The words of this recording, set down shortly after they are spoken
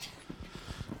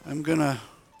I'm going to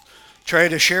try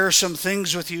to share some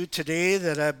things with you today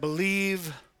that I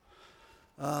believe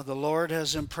the Lord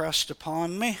has impressed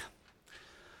upon me.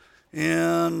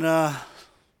 And I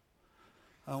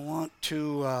want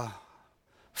to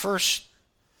first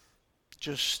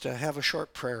just have a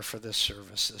short prayer for this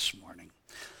service this morning.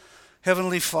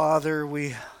 Heavenly Father,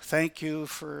 we thank you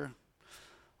for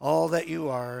all that you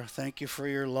are. Thank you for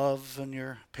your love and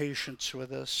your patience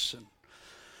with us. And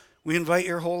we invite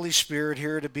your Holy Spirit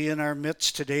here to be in our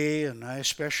midst today, and I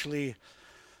especially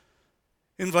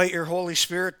invite your Holy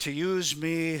Spirit to use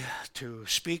me to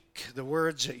speak the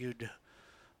words that you'd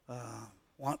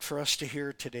want for us to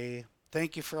hear today.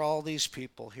 Thank you for all these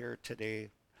people here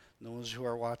today, those who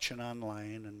are watching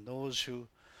online, and those who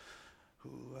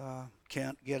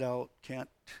can't get out, can't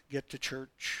get to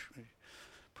church. We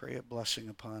pray a blessing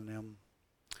upon them.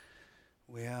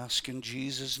 We ask in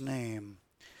Jesus' name.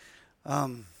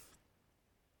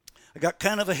 I got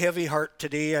kind of a heavy heart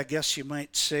today, I guess you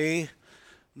might say.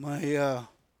 As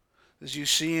you've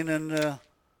seen in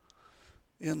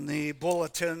the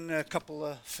bulletin, a couple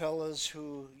of fellas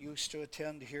who used to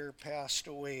attend here passed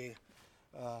away.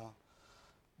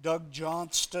 Doug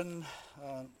Johnston,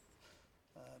 a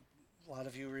lot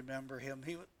of you remember him.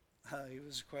 He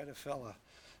was quite a fella.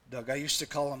 Doug, I used to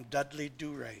call him Dudley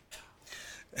Do-Right.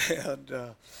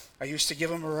 And I used to give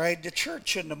him a ride to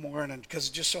church in the morning because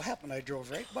it just so happened I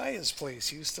drove right by his place.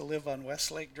 He used to live on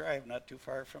Westlake Drive, not too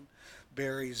far from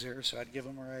Barry's there, so I'd give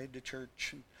him a ride to church.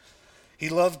 And he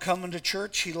loved coming to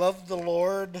church. He loved the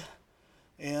Lord,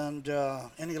 and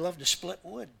he loved to split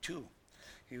wood too.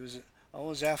 He was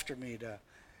always after me to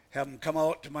have him come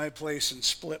out to my place and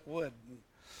split wood. And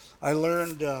I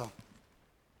learned.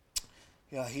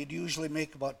 He'd usually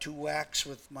make about 2 whacks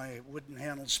with my wooden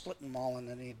handled splitting maul, and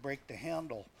then he'd break the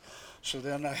handle. So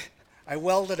then I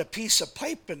welded a piece of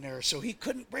pipe in there so he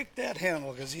couldn't break that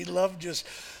handle because he loved just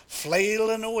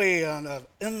flailing away on an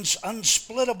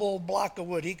unsplittable block of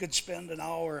wood. He could spend an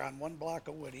hour on one block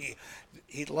of wood.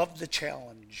 He loved the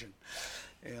challenge,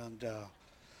 and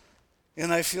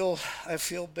I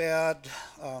feel bad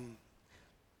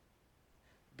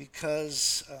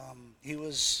because he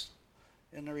was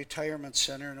in the retirement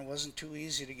center, and it wasn't too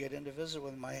easy to get in to visit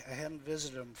with him. I hadn't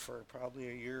visited him for probably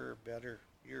a year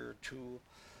or two.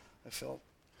 I felt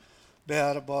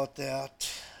bad about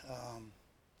that.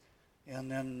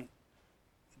 And then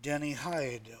Denny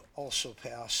Hyde also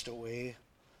passed away,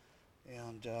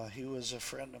 and he was a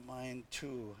friend of mine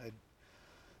too. I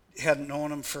hadn't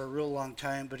known him for a real long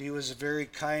time, but he was a very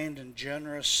kind and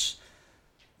generous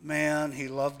man. He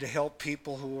loved to help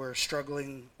people who were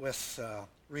struggling with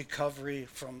recovery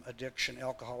from addiction,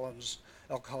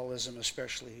 alcoholism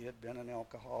especially. He had been an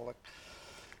alcoholic,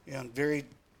 and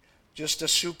just a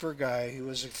super guy. He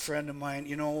was a friend of mine.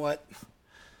 You know what?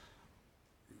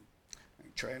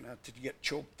 I'm trying not to get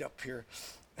choked up here.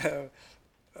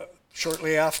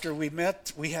 Shortly after we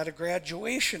met, we had a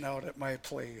graduation out at my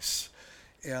place,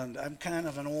 and I'm kind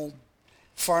of an old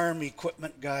farm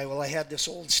equipment guy. Well, I had this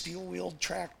old steel-wheeled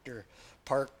tractor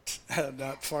parked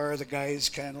not far. The guys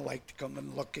kind of like to come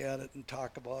and look at it and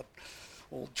talk about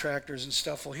old tractors and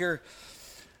stuff. Well, here,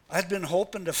 I'd been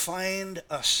hoping to find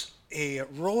a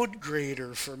road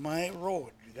grader for my road.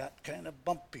 It got kind of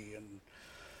bumpy,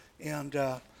 and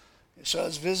so I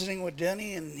was visiting with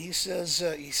Denny, and he says,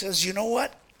 you know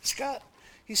what, Scott?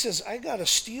 He says, I got an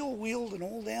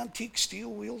old antique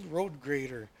steel-wheeled road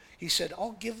grader. He said,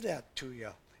 I'll give that to you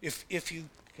if you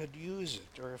could use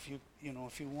it, or if you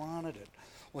wanted it.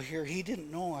 Well, here, he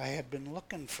didn't know I had been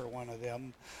looking for one of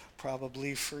them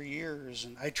probably for years,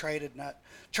 and I tried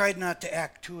not to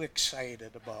act too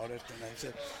excited about it, and I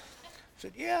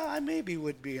said, yeah, I maybe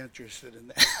would be interested in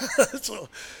that.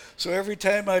 So every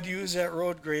time I'd use that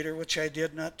road grader, which I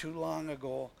did not too long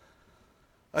ago,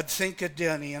 I'd think of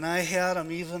Denny, and I had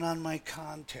him even on my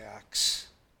contacts,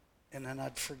 and then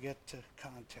I'd forget to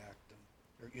contact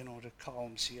him, or to call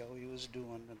him, see how he was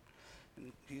doing,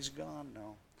 and he's gone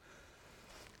now.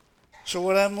 So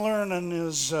what I'm learning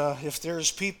is if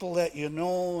there's people that you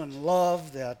know and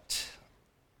love that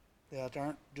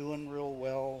aren't doing real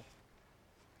well,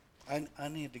 I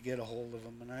need to get a hold of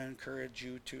them, and I encourage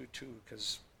you to too,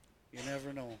 because you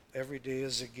never know. Every day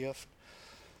is a gift.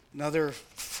 Another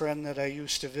friend that I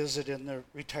used to visit in the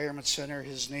retirement center,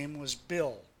 his name was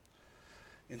Bill,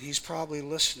 and he's probably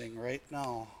listening right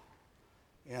now.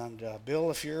 And Bill,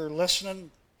 if you're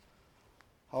listening,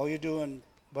 how you doing,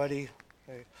 buddy?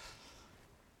 Okay.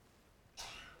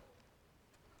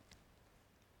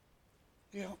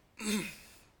 Yeah.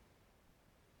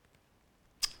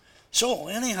 So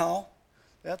anyhow,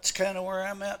 that's kind of where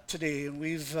I'm at today, and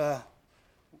we've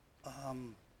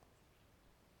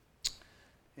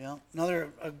Yeah. Another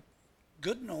a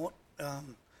good note.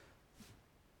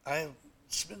 I've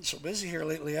been so busy here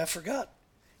lately, I forgot.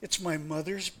 It's my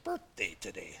mother's birthday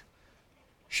today.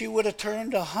 She would have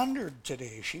turned 100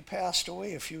 today. She passed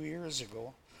away a few years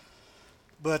ago.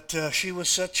 But she was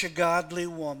such a godly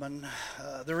woman.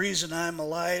 The reason I'm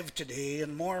alive today,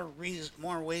 in more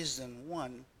ways than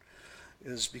one,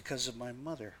 is because of my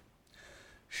mother.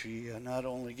 She not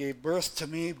only gave birth to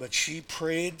me, but she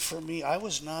prayed for me. I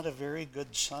was not a very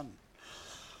good son.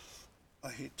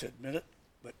 I hate to admit it,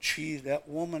 but that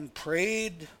woman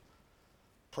prayed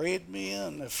me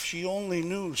in. If she only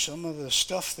knew some of the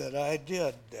stuff that I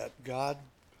did that God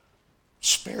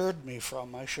spared me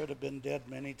from, I should have been dead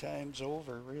many times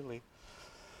over, really.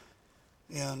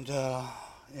 And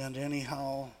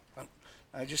anyhow,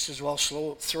 I just as well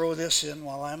throw this in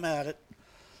while I'm at it.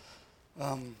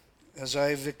 As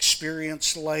I've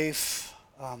experienced life,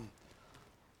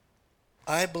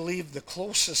 I believe the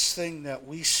closest thing that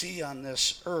we see on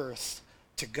this earth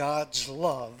to God's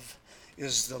love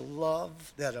is the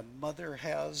love that a mother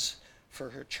has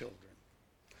for her children.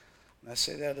 And I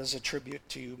say that as a tribute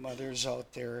to you mothers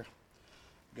out there.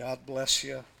 God bless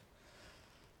you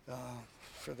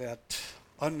for that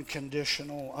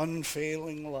unconditional,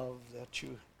 unfailing love that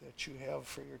you have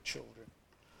for your children.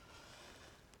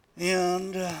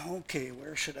 And okay,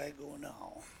 where should I go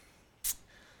now?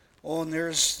 Oh, and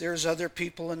there's other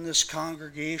people in this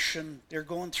congregation. They're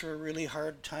going through a really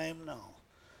hard time now.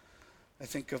 I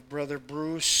think of Brother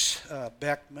Bruce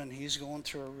Beckman. He's going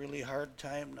through a really hard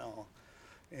time now.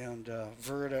 And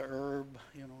Verda Erb,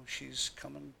 she's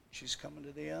coming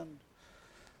to the end.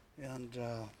 And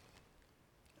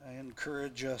I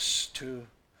encourage us to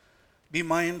be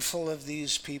mindful of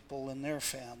these people and their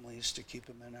families, to keep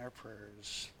them in our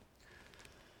prayers.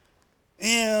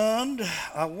 And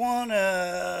I want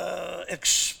to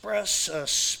express a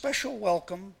special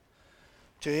welcome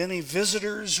to any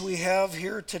visitors we have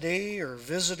here today or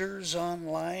visitors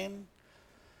online.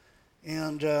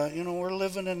 And, we're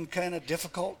living in kind of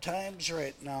difficult times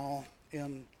right now.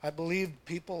 And I believe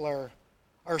people are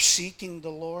seeking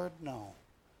the Lord now.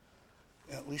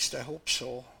 At least I hope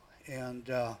so. And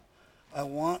I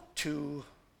want to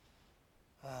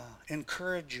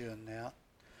encourage you in that.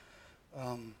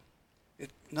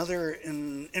 Another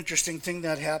interesting thing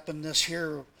that happened this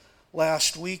here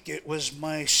last week, it was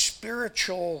my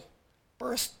spiritual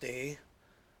birthday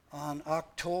on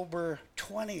October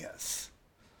 20th.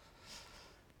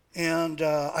 And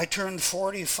I turned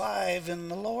 45 in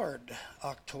the Lord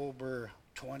October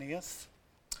 20th.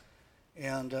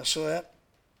 And so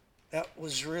that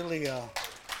was really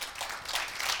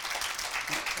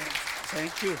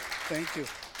thank you.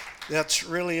 That's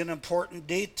really an important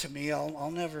date to me.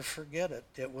 I'll never forget it.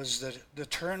 It was the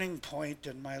turning point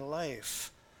in my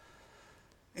life.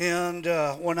 And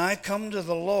when I come to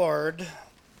the Lord,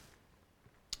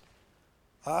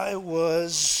 I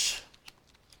was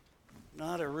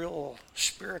not a real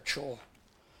spiritual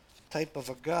type of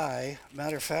a guy.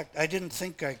 Matter of fact, I didn't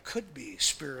think I could be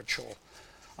spiritual.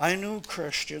 I knew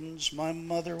Christians. My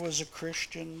mother was a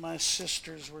Christian. My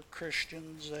sisters were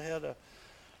Christians. I had a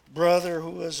brother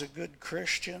who was a good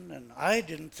Christian, and I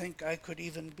didn't think I could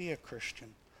even be a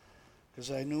Christian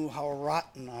because I knew how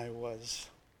rotten I was.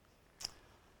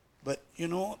 But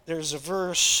there's a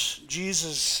verse,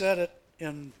 Jesus said it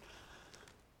in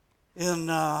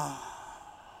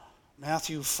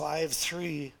Matthew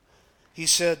 5:3. He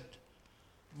said,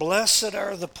 "Blessed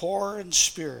are the poor in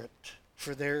spirit,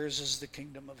 for theirs is the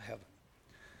kingdom of heaven."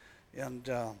 And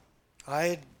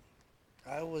I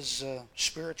was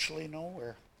spiritually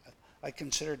nowhere. I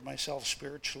considered myself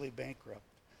spiritually bankrupt.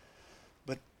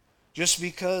 But just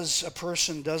because a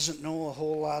person doesn't know a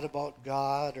whole lot about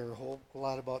God or a whole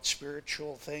lot about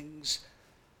spiritual things,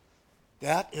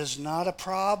 that is not a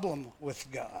problem with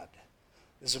God.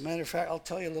 As a matter of fact, I'll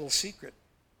tell you a little secret.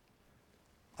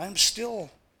 I'm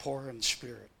still poor in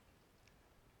spirit.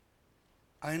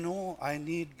 I know I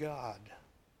need God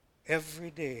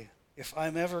every day. If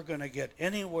I'm ever going to get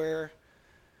anywhere,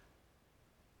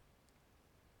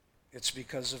 it's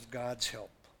because of God's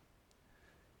help.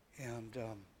 And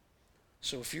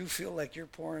so if you feel like you're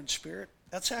poor in spirit,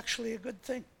 that's actually a good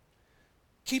thing.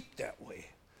 Keep that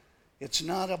way. It's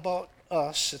not about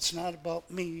us. It's not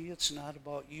about me. It's not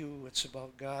about you. It's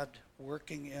about God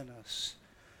working in us.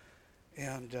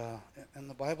 And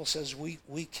the Bible says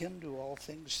we can do all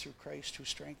things through Christ who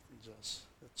strengthens us.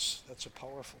 That's a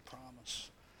powerful promise.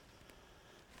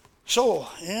 So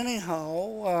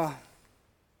anyhow,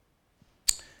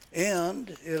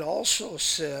 and it also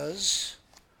says,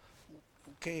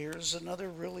 okay, here's another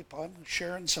I'm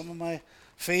sharing some of my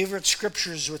favorite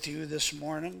scriptures with you this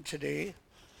morning, today.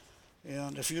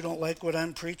 And if you don't like what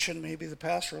I'm preaching, maybe the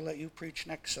pastor will let you preach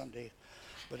next Sunday.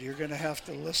 But you're going to have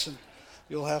to listen.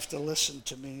 You'll have to listen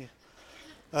to me.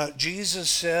 Jesus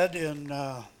said in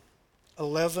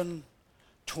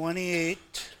 11:28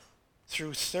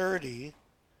 through 30,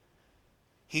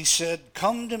 he said,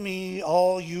 "Come to me,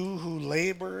 all you who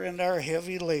labor and are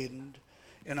heavy laden,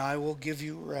 and I will give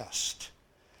you rest.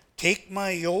 Take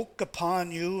my yoke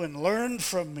upon you and learn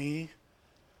from me,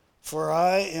 for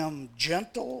I am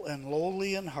gentle and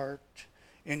lowly in heart,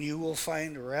 and you will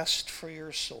find rest for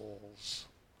your souls.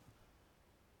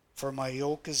 For my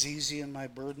yoke is easy and my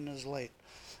burden is light."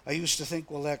 I used to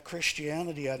think, well, that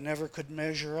Christianity, I never could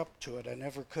measure up to it. I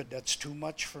never could. That's too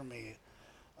much for me.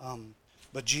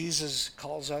 But Jesus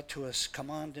calls out to us,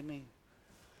 "Come on to me,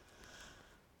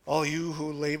 all you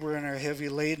who labor and are heavy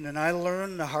laden." And I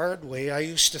learned the hard way. I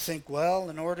used to think, well,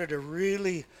 in order to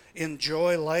really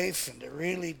enjoy life and to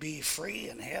really be free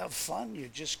and have fun, you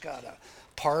just got to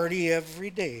party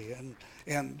every day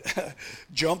and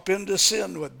jump into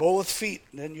sin with both feet,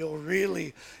 and then you'll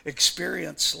really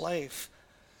experience life.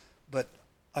 But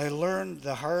I learned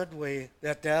the hard way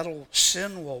that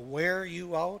sin will wear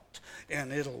you out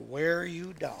and it'll wear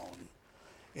you down.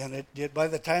 And it did. By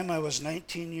the time I was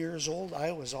 19 years old,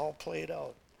 I was all played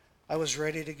out. I was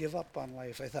ready to give up on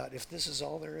life. I thought, if this is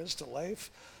all there is to life,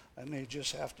 I may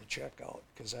just have to check out,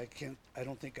 because I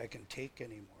don't think I can take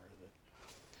any more of it.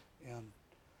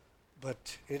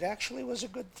 But it actually was a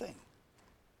good thing,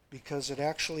 because it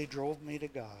actually drove me to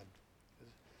God.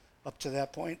 Up to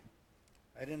that point,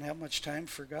 I didn't have much time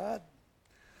for God.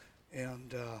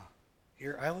 And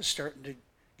here I was starting to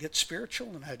get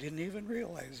spiritual, and I didn't even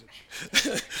realize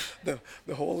it.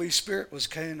 The Holy Spirit was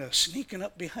kind of sneaking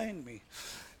up behind me.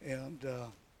 And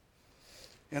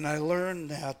I learned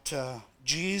that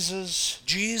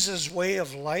Jesus' way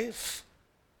of life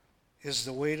is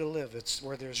the way to live. It's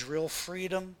where there's real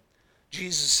freedom.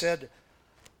 Jesus said,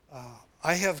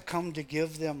 "I have come to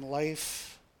give them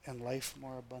life and life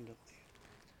more abundantly."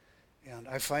 And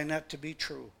I find that to be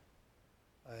true.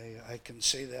 I can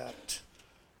say that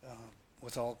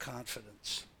with all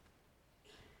confidence.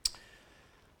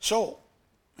 So,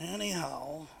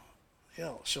 anyhow,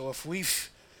 so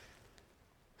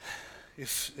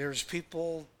if there's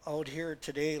people out here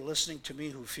today listening to me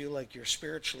who feel like you're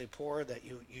spiritually poor, that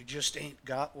you just ain't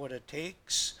got what it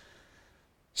takes,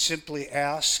 simply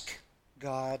ask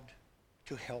God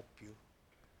to help you.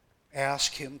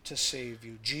 Ask him to save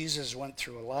you. Jesus went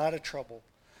through a lot of trouble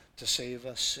to save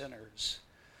us sinners.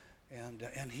 And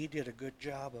he did a good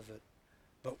job of it.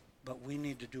 But we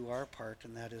need to do our part,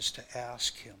 and that is to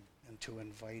ask him and to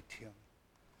invite him.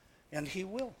 And he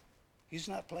will. He's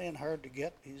not playing hard to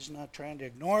get. He's not trying to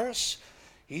ignore us.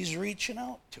 He's reaching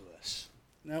out to us.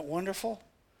 Isn't that wonderful?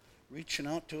 Reaching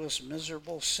out to us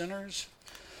miserable sinners.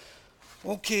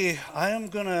 Okay, I am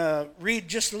going to read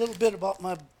just a little bit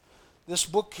about this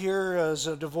book here is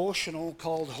a devotional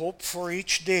called Hope for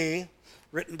Each Day,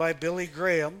 written by Billy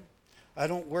Graham. I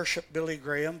don't worship Billy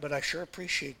Graham, but I sure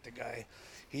appreciate the guy.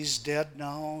 He's dead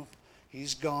now.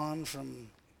 He's gone from,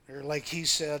 or like he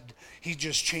said, he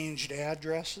just changed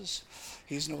addresses.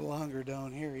 He's no longer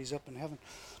down here. He's up in heaven.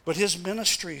 But his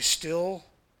ministry still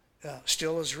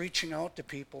is reaching out to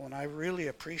people, and I really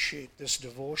appreciate this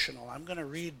devotional. I'm going to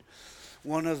read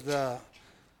one of the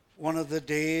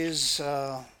days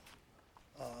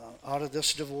out of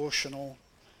this devotional,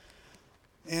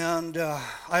 and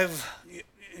I've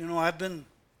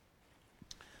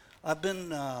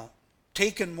been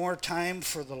taking more time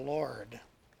for the Lord,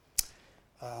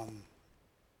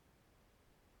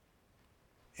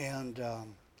 and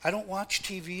I don't watch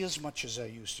TV as much as I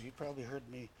used to. You probably heard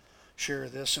me share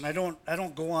this, and I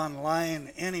don't go online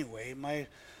anyway. My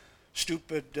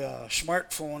stupid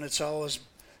smartphone, it's always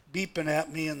beeping at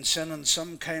me and sending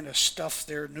some kind of stuff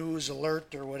there, news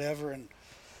alert or whatever,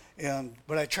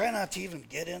 but I try not to even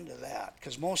get into that,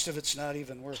 because most of it's not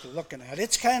even worth looking at.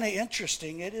 It's kind of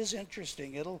interesting. It is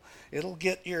interesting. It'll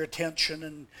get your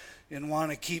attention and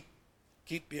want to keep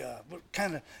you,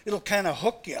 it'll kind of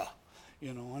hook you,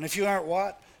 And if you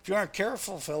aren't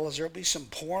careful, fellas, there'll be some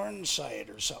porn site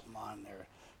or something on there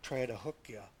try to hook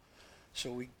you.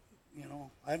 So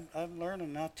I'm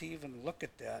learning not to even look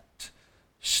at that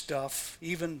stuff,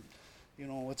 even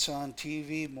what's on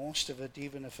TV, most of it,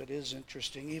 even if it is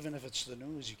interesting, even if it's the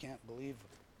news, you can't believe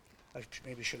it. I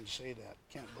maybe shouldn't say that.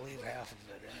 Can't believe half of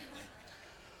it anyway.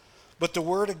 But the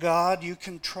Word of God, you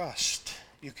can trust.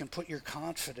 You can put your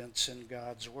confidence in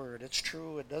God's Word. It's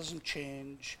true. It doesn't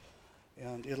change,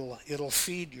 and it'll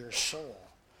feed your soul.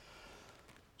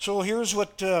 So here's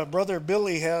what Brother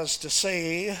Billy has to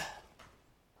say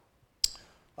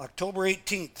October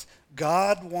 18th,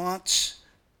 God wants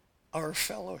our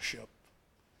fellowship.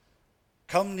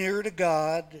 Come near to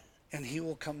God, and he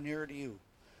will come near to you.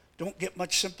 Don't get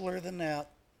much simpler than that.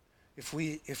 If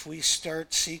we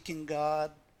start seeking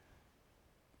God,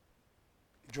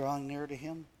 drawing near to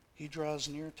him, he draws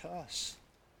near to us.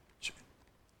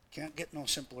 Can't get no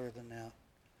simpler than that.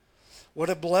 What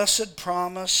a blessed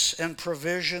promise and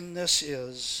provision this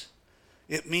is.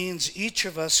 It means each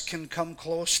of us can come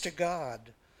close to God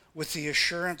with the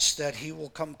assurance that he will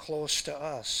come close to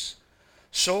us.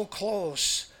 So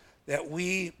close that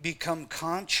we become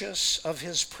conscious of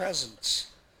his presence.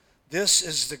 This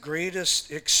is the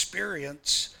greatest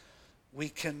experience we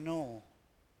can know.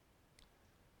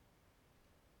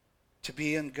 To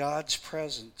be in God's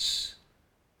presence,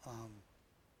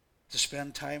 to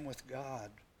spend time with God.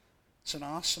 It's an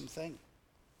awesome thing.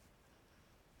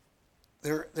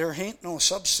 There ain't no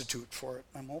substitute for it.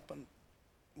 I'm hoping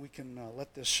we can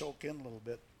let this soak in a little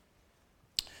bit.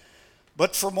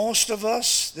 But for most of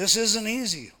us, this isn't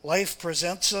easy. Life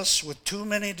presents us with too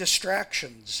many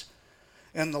distractions.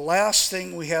 And the last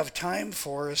thing we have time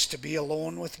for is to be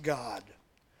alone with God.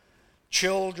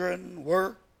 Children,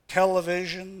 work,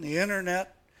 television, the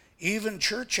internet, even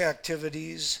church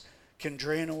activities can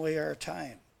drain away our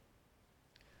time.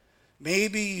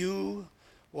 Maybe you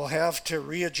will have to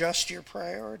readjust your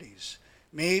priorities.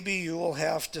 Maybe you will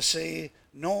have to say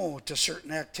no to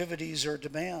certain activities or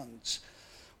demands.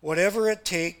 Whatever it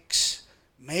takes,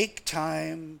 make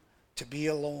time to be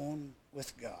alone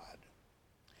with God.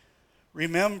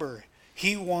 Remember,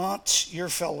 he wants your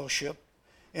fellowship,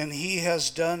 and he has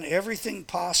done everything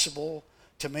possible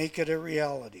to make it a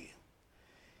reality.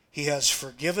 He has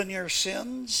forgiven your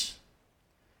sins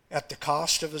at the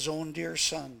cost of his own dear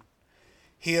Son.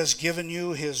 He has given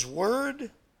you his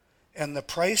word and the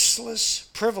priceless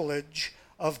privilege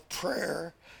of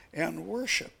prayer and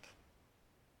worship.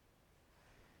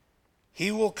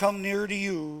 He will come near to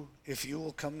you if you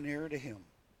will come near to him.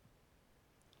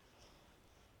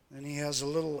 And he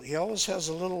always has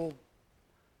a little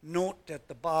note at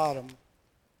the bottom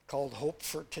called Hope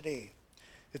for Today.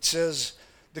 It says,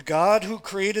 the God who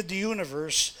created the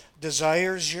universe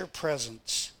desires your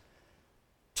presence.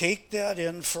 Take that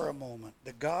in for a moment.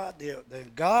 The God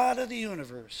of the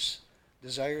universe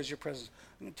desires your presence.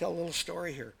 I'm going to tell a little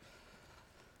story here.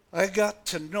 I got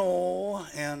to know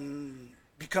and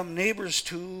become neighbors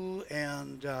to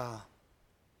and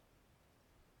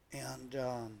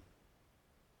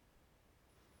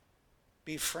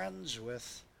be friends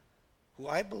with who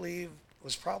I believe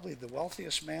was probably the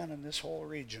wealthiest man in this whole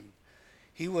region.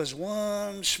 He was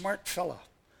one smart fella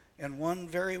and one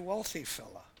very wealthy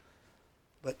fella.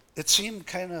 But it seemed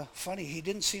kind of funny. He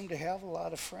didn't seem to have a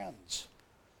lot of friends.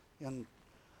 And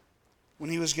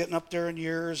when he was getting up there in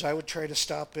years, I would try to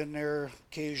stop in there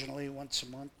occasionally, once a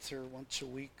month or once a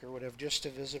week or whatever, just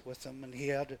to visit with him. And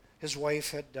his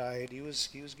wife had died. He was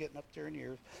getting up there in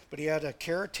years, but he had a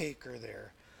caretaker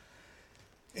there.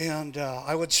 And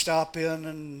I would stop in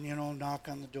and knock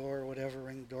on the door or whatever,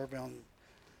 ring the doorbell,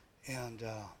 and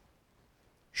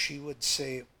she would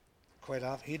say, quite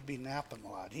often, he'd be napping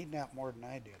a lot. He'd nap more than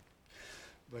I did,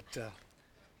 but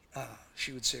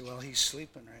she would say, well, he's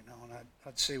sleeping right now, and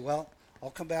I'd say, well,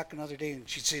 I'll come back another day. And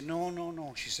she'd say,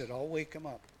 no. She said, I'll wake him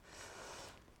up.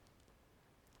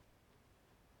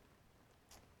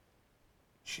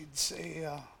 She'd say,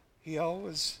 he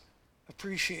always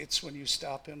appreciates when you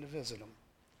stop in to visit him.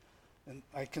 And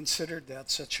I considered that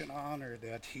such an honor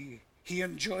that he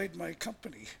enjoyed my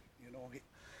company,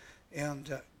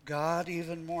 and God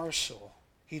even more so.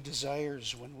 He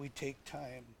desires when we take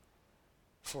time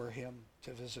for him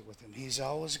to visit with him. He's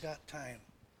always got time.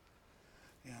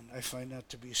 And I find that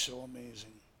to be so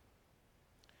amazing.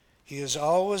 He is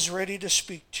always ready to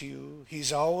speak to you.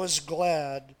 He's always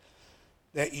glad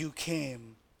that you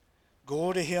came.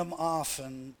 Go to him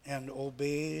often and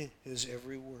obey his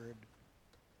every word.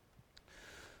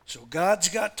 So God's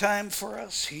got time for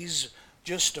us. He's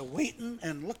just waiting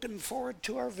and looking forward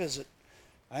to our visit.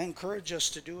 I encourage us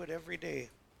to do it every day.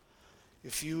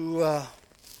 If you're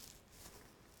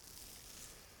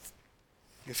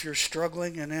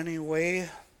struggling in any way,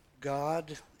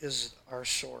 God is our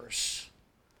source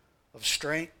of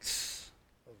strength,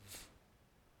 of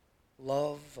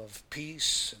love, of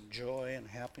peace and joy and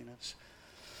happiness.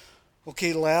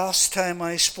 Okay, last time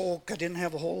I spoke, I didn't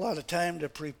have a whole lot of time to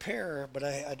prepare, but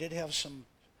I did have some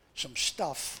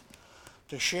stuff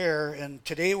to share. And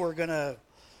today we're going to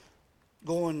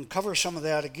go and cover some of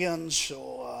that again.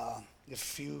 So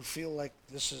if you feel like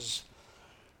this is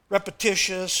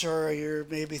repetitious, or you're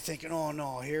maybe thinking, oh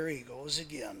no, here he goes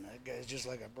again. That guy's just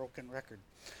like a broken record.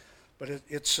 But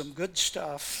it's some good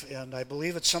stuff, and I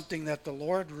believe it's something that the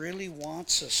Lord really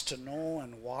wants us to know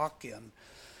and walk in.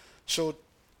 So,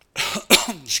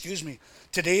 excuse me,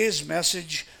 today's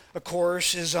message, of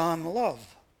course, is on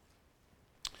love.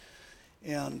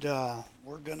 And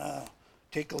we're going to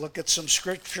take a look at some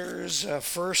scriptures.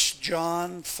 1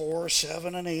 John 4,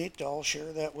 7, and 8. I'll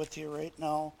share that with you right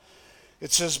now.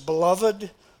 It says,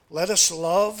 "Beloved, let us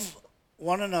love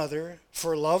one another,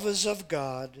 for love is of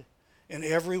God, and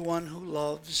everyone who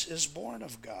loves is born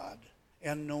of God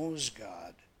and knows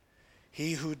God.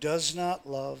 He who does not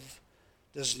love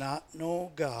does not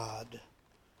know God."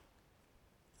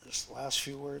 This last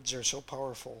few words are so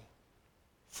powerful.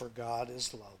 For God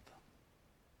is love.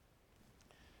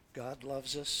 God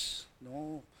loves us.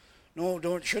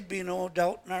 Should be no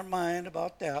doubt in our mind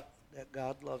about that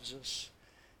God loves us.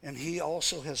 And He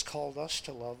also has called us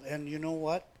to love. And you know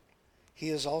what? He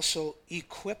has also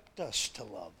equipped us to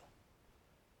love.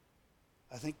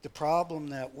 I think the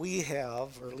problem that we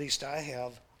have, or at least I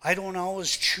have, I don't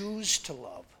always choose to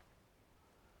love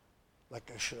like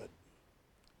I should.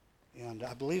 And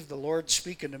I believe the Lord's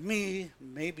speaking to me,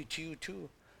 maybe to you too.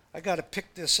 I got to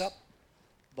pick this up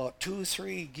about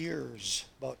 2-3 gears,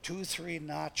 about 2-3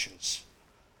 notches.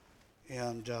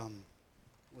 And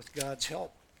with God's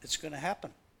help, it's going to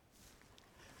happen.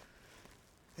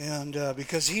 And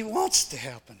because He wants it to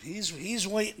happen. He's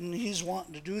waiting, He's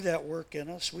wanting to do that work in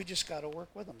us. We just got to work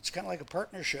with Him. It's kind of like a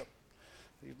partnership.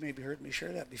 You've maybe heard me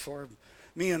share that before.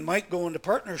 Me and Mike go into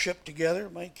partnership together.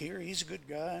 Mike here, he's a good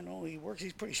guy. I know he works.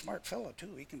 He's a pretty smart fellow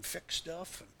too. He can fix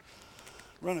stuff and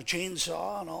run a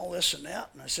chainsaw and all this and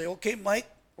that. And I say, okay, Mike,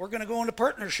 we're going to go into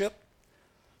partnership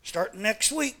starting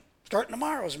next week. Starting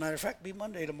tomorrow, as a matter of fact. It'll be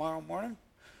Monday tomorrow morning.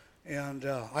 And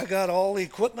I got all the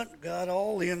equipment, got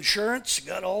all the insurance,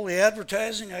 got all the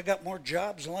advertising. I got more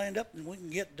jobs lined up than we can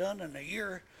get done in a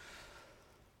year.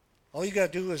 All you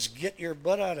got to do is get your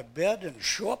butt out of bed and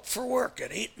show up for work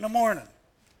at 8 in the morning.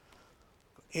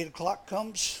 8 o'clock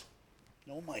comes,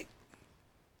 no Mike.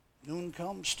 Noon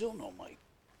comes, still no Mike.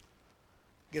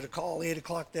 Get a call 8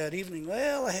 o'clock that evening.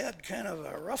 Well, I had kind of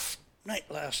a rough night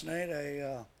last night.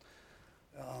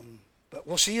 But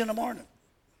we'll see you in the morning.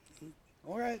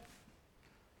 All right.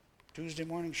 Tuesday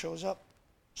morning shows up,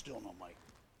 still no Mike.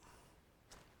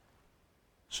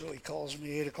 So he calls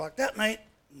me 8 o'clock that night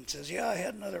and says, yeah, I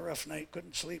had another rough night,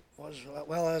 couldn't sleep. I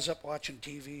was up watching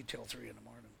TV till 3 in the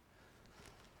morning.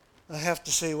 I have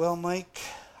to say, well, Mike,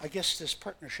 I guess this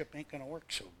partnership ain't going to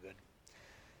work so good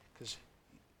because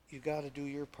you got to do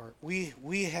your part. We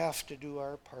have to do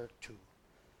our part too.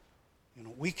 You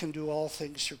know, we can do all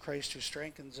things through Christ who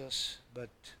strengthens us, but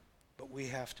we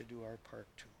have to do our part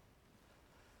too.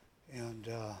 And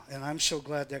I'm so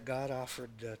glad that God offered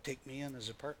to take me in as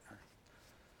a partner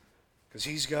because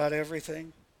He's got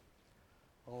everything.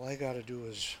 All I got to do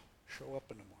is show up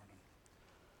in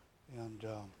the morning,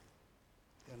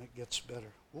 and it gets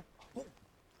better. Whoop, whoop.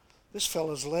 This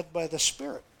fellow's led by the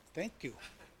Spirit. Thank you.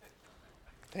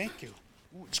 Thank you.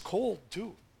 Ooh, it's cold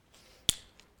too.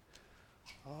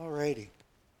 All righty.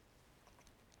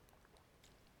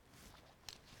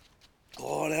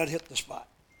 Oh, that hit the spot.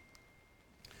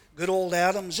 Good old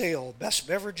Adam's Ale, best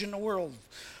beverage in the world.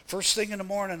 First thing in the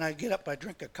morning, I get up, I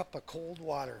drink a cup of cold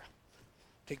water,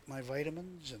 take my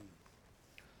vitamins,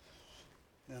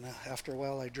 and after a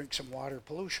while, I drink some water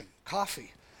pollution.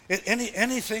 Coffee.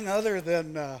 Anything other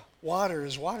than water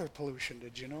is water pollution.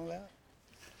 Did you know that?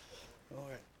 All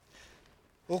right.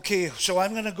 Okay, so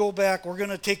I'm going to go back. We're going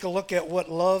to take a look at what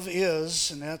love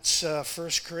is, and that's 1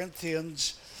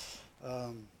 Corinthians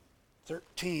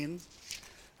 13.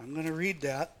 I'm going to read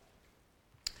that.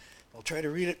 I'll try to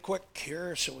read it quick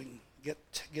here so we can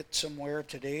get somewhere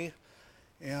today.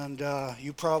 And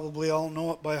you probably all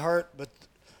know it by heart, but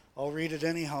I'll read it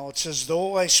anyhow. It says,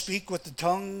 though I speak with the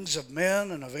tongues of men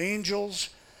and of angels,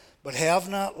 but have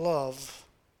not love,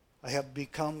 I have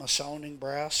become a sounding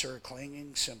brass or a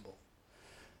clanging cymbal.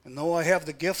 And though I have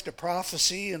the gift of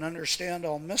prophecy and understand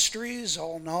all mysteries,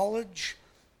 all knowledge,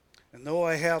 and though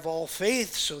I have all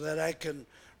faith so that I can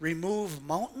remove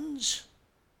mountains,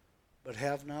 but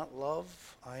have not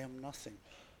love, I am nothing.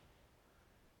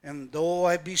 And though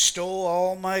I bestow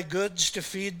all my goods to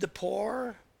feed the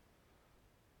poor,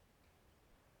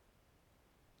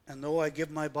 and though I give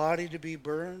my body to be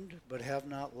burned, but have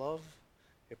not love,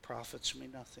 it profits me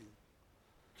nothing.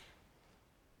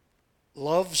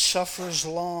 Love suffers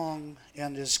long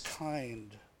and is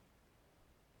kind.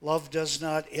 Love does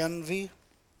not envy.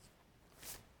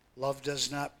 Love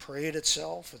does not parade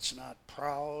itself. It's not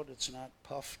proud. It's not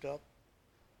puffed up.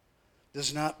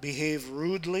 Does not behave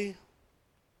rudely.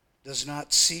 Does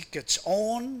not seek its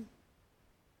own.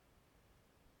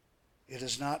 It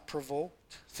is not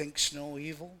provoked, thinks no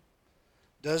evil,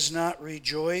 does not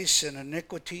rejoice in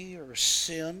iniquity or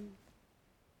sin,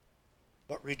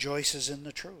 but rejoices in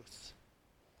the truth.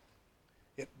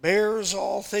 It bears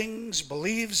all things,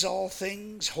 believes all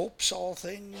things, hopes all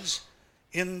things,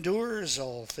 endures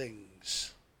all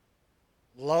things.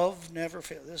 Love never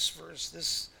fails. This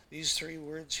verse, these three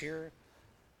words here,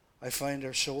 I find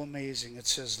are so amazing. It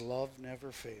says love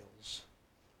never fails.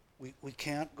 We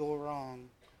can't go wrong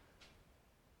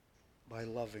by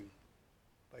loving,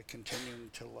 by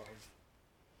continuing to love.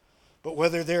 But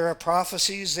whether there are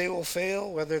prophecies, they will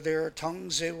fail. Whether there are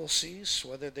tongues, they will cease.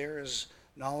 Whether there is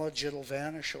knowledge, it'll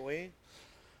vanish away.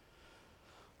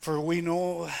 For we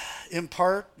know in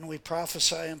part, and we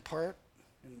prophesy in part.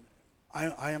 And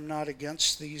I am not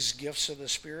against these gifts of the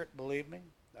Spirit, believe me.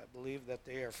 I believe that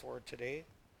they are for today.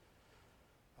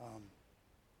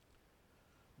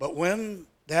 But when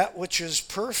that which is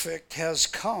perfect has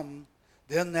come,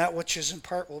 then that which is in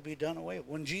part will be done away.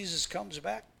 When Jesus comes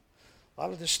back, a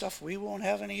lot of this stuff, we won't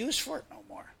have any use for it no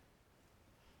more.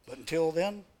 But until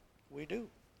then, we do.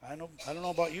 I don't know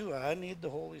about you. I need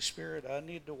the Holy Spirit. I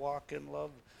need to walk in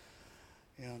love.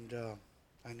 And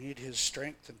I need His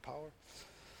strength and power.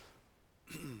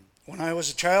 When I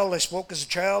was a child, I spoke as a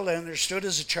child. I understood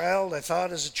as a child. I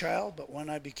thought as a child. But when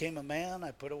I became a man,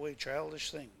 I put away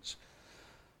childish things.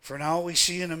 For now we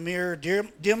see in a mirror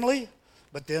dimly,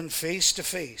 but then face to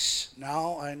face.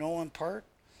 Now I know in part,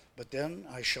 but then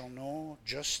I shall know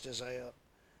just as I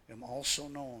am also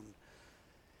known.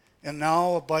 And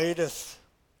now abideth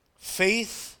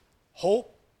faith,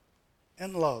 hope,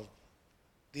 and love.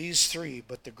 These three,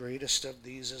 but the greatest of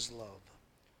these is love.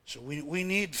 So we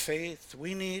need faith,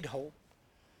 we need hope,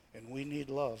 and we need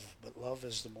love. But love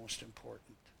is the most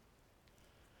important.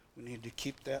 We need to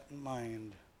keep that in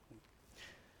mind.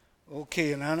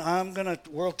 Okay, and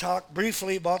we'll talk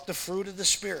briefly about the fruit of the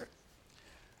Spirit.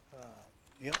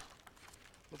 Yep.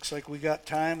 Looks like we got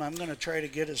time. I'm going to try to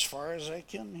get as far as I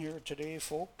can here today,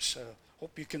 folks.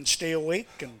 Hope you can stay awake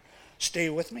and stay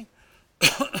with me.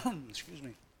 Excuse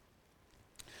me.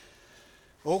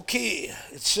 Okay,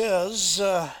 it says,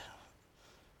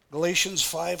 Galatians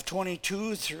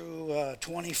 5:22 through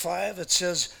 25, it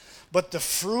says, but the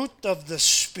fruit of the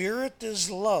Spirit is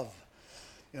love.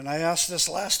 And I asked this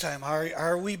last time,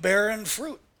 are we bearing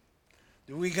fruit?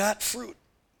 Do we got fruit?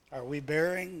 Are we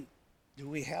bearing, do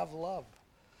we have love?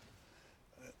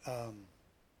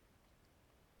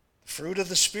 Fruit of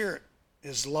the Spirit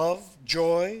is love,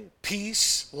 joy,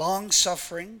 peace,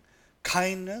 long-suffering,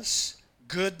 kindness,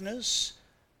 goodness,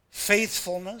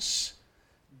 faithfulness,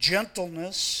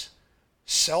 gentleness,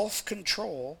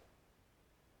 self-control.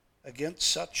 Against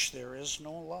such there is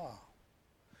no law.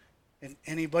 And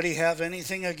anybody have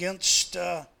anything against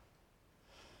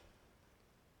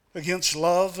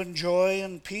love and joy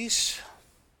and peace?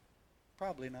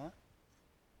 Probably not.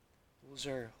 Those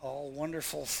are all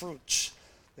wonderful fruits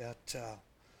that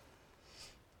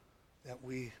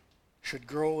we should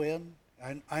grow in.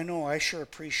 I know I sure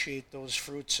appreciate those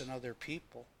fruits in other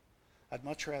people. I'd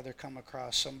much rather come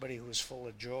across somebody who's full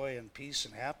of joy and peace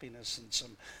and happiness than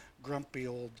some grumpy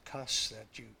old cuss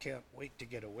that you can't wait to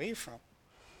get away from.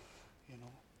 You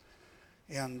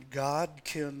know, and God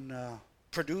can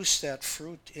produce that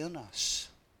fruit in us,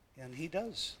 and He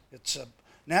does. It's a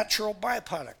natural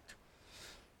byproduct.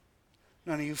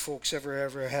 None of you folks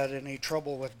ever had any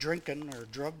trouble with drinking or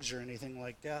drugs or anything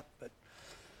like that, but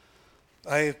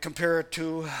I compare it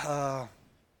to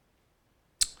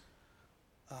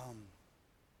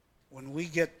when we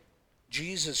get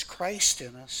Jesus Christ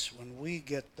in us, when we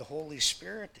get the Holy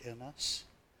Spirit in us,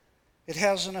 it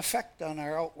has an effect on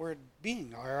our outward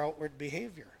being, our outward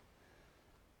behavior.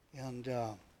 And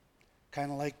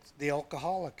kind of like the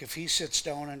alcoholic, if he sits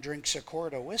down and drinks a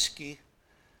quart of whiskey,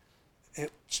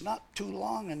 it's not too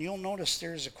long and you'll notice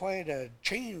there's quite a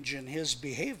change in his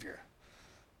behavior.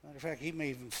 Matter of fact, he may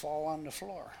even fall on the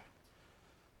floor.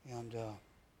 And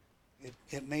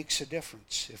it makes a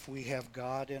difference. If we have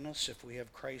God in us, if we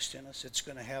have Christ in us, it's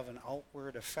going to have an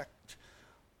outward effect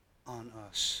on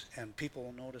us, and people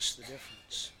will notice the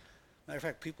difference. Matter of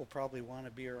fact, people probably want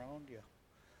to be around you.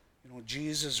 You know,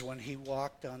 Jesus, when He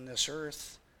walked on this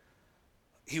earth,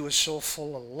 He was so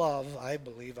full of love, I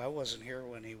believe. I wasn't here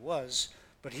when He was,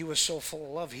 but He was so full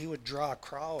of love, He would draw a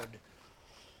crowd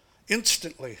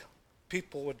instantly.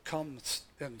 People would come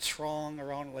and throng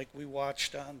around, like we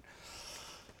watched on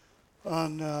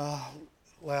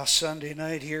last Sunday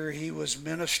night here. He was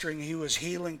ministering, He was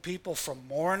healing people from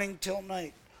morning till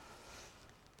night.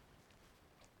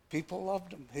 People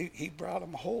loved Him. He brought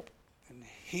them hope and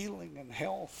healing and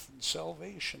health and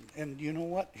salvation. And you know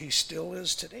what? He still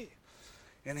is today.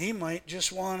 And he might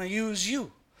just want to use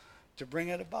you to bring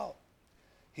it about.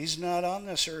 He's not on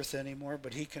this earth anymore,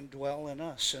 but he can dwell in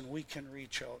us, and we can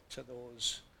reach out to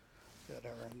those that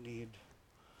are in need.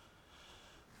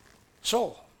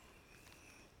 So,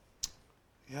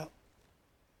 yeah,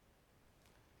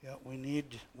 we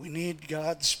need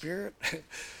God's Spirit.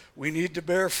 We need to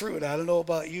bear fruit. I don't know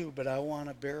about you, but I want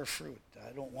to bear fruit.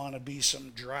 I don't want to be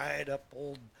some dried up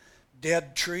old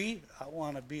dead tree. I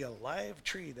want to be a live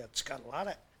tree that's got a lot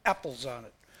of apples on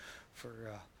it for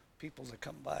people to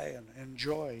come by and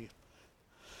enjoy.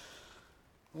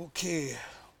 Okay,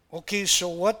 so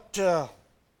what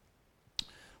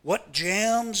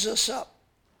jams us up?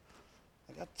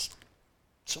 I got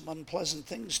some unpleasant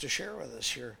things to share with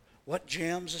us here. What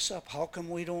jams us up? How come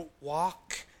we don't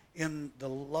walk in the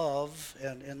love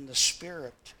and in the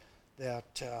Spirit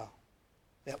that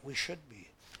we should be?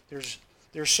 There's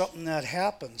something that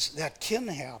happens, that can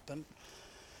happen,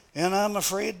 and I'm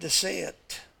afraid to say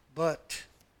it, but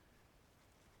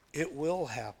it will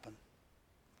happen.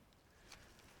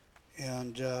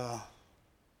 And all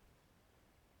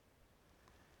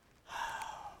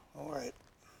right,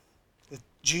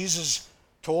 Jesus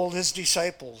told his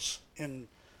disciples in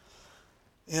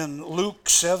Luke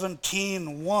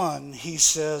 17:1, he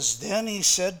says, "Then he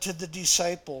said to the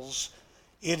disciples,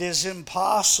 'It is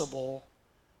impossible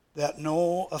that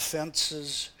no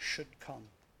offenses should come.'"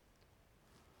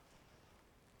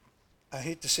 I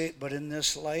hate to say it, but in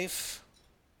this life,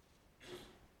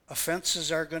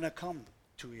 offenses are going to come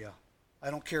to you.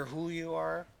 I don't care who you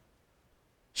are.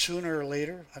 Sooner or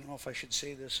later, I don't know if I should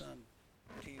say this on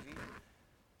TV,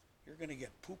 you're going to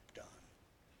get pooped on.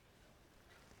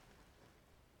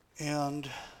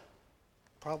 And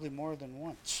probably more than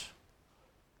once.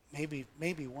 Maybe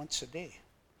once a day.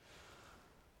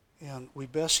 And we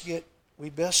best get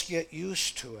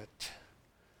used to it.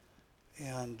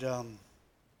 And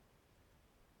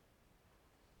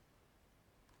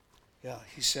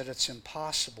he said it's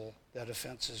impossible that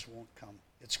offenses won't come.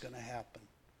 It's going to happen.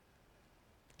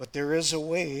 But there is a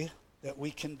way that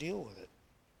we can deal with it.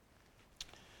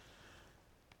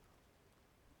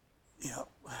 Yeah.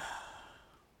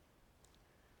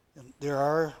 And there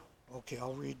are,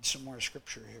 I'll read some more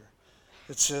scripture here.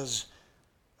 It says,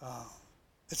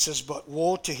 but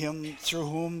woe to him through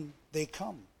whom they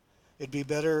come. It'd be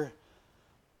better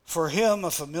for him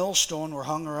if a millstone were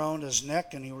hung around his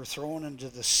neck and he were thrown into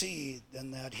the sea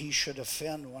than that he should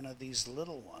offend one of these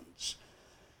little ones.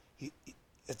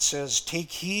 It says,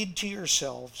 take heed to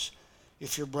yourselves.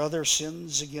 If your brother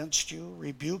sins against you,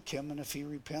 rebuke him, and if he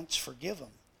repents, forgive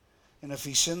him. And if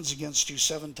he sins against you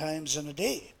 7 times in a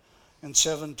day, and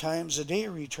 7 times a day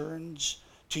returns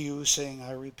to you saying,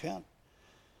 I repent,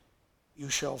 you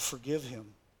shall forgive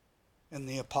him. And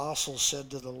the apostles said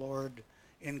to the Lord,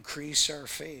 increase our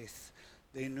faith.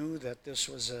 They knew that this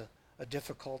was a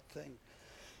difficult thing.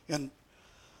 And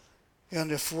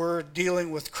if we're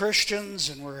dealing with Christians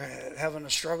and we're having a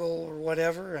struggle or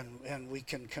whatever, and we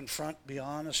can confront, be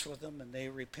honest with them, and they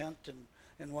repent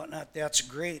and whatnot, that's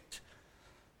great.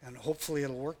 And hopefully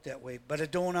it'll work that way. But it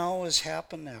don't always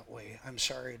happen that way, I'm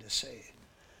sorry to say.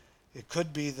 It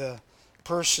could be the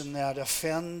person that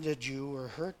offended you or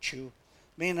hurt you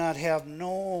may not have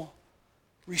no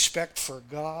respect for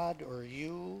God or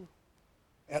you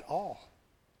at all.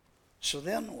 So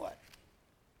then what?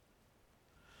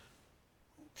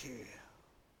 Okay.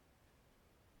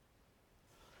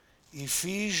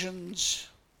 Ephesians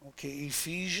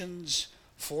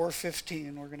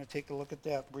 4:15. We're going to take a look at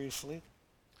that briefly.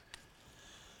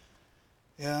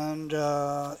 And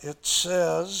it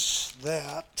says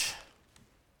that,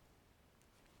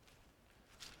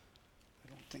 I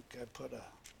don't think I put a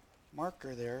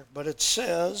marker there, but it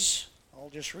says, I'll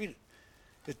just read it.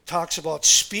 It talks about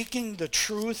speaking the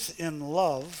truth in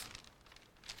love.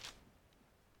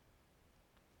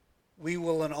 We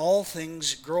will in all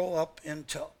things grow up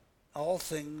into all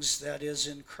things that is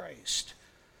in Christ.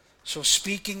 So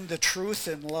speaking the truth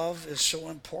in love is so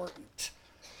important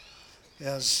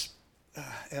as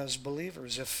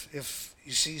believers. If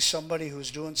you see somebody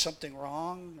who's doing something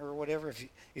wrong or whatever,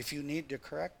 if you need to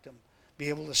correct them, be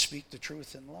able to speak the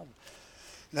truth in love.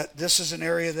 That this is an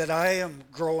area that I am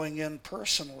growing in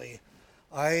personally.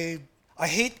 I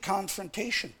hate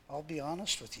confrontation. I'll be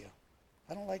honest with you.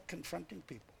 I don't like confronting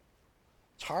people.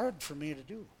 It's hard for me to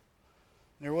do.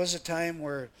 There was a time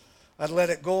where I'd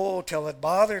let it go till it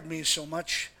bothered me so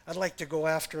much, I'd like to go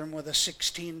after him with a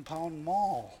 16-pound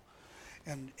maul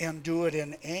and do it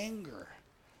in anger.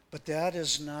 But that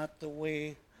is not the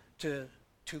way to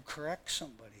correct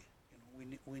somebody.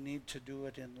 We need to do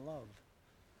it in love.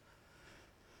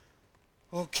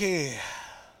 Okay.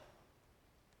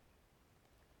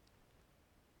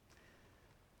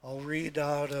 I'll read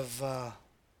out of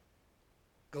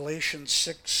Galatians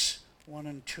 6, 1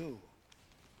 and 2.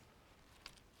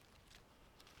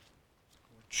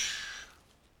 Which,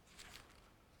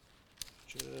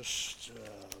 just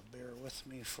bear with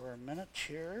me for a minute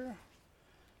here.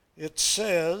 It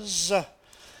says,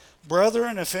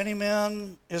 Brethren, if any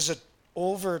man is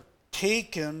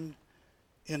overtaken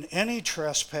in any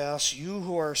trespass, you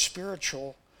who are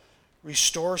spiritual,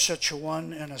 restore such a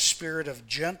one in a spirit of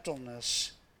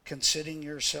gentleness, considering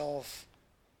yourself,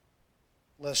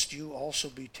 lest you also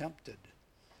be tempted.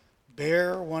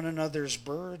 Bear one another's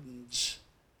burdens,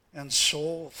 and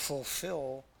so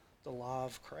fulfill the law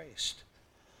of Christ.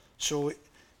 So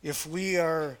if we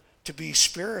are to be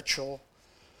spiritual,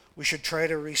 we should try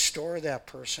to restore that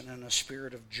person in a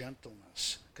spirit of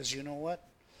gentleness. Because you know what?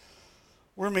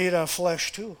 We're made of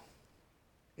flesh too.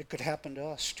 It could happen to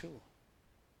us too.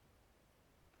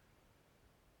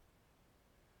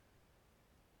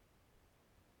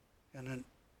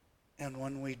 And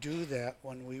when we do that,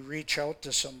 when we reach out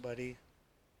to somebody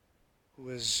who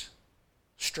is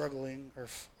struggling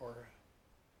or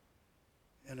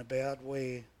in a bad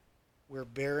way, we're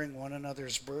bearing one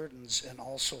another's burdens and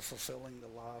also fulfilling the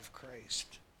law of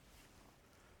Christ.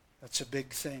 That's a big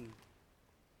thing.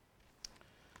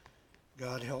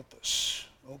 God help us.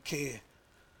 Okay.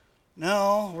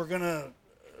 Now we're gonna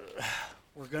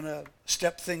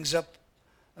step things up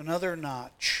another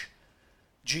notch.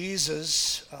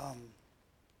 Jesus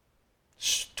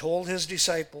told his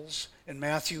disciples in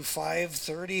Matthew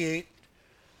 5:38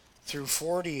 through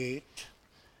 48,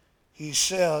 he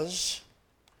says,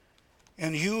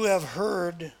 And you have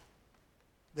heard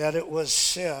that it was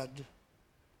said,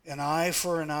 an eye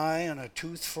for an eye and a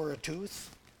tooth for a tooth.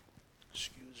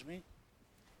 Excuse me.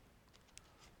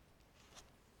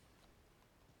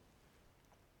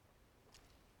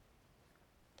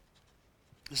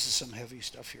 This is some heavy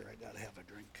stuff here. I gotta have a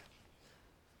drink.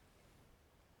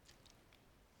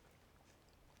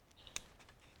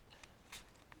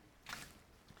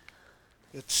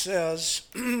 It says,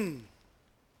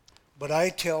 But I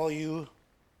tell you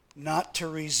not to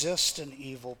resist an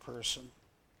evil person.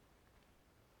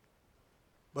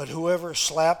 But whoever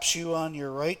slaps you on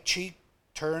your right cheek,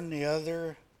 turn the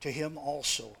other to him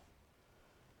also.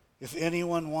 If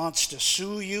anyone wants to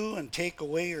sue you and take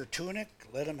away your tunic,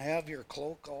 let him have your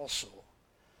cloak also.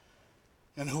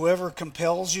 And whoever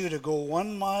compels you to go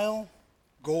 1 mile,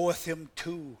 go with him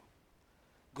 2.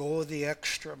 Go the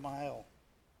extra mile.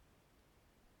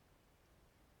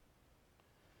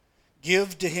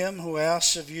 Give to him who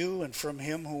asks of you, and from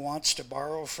him who wants to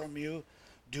borrow from you,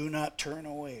 do not turn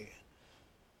away.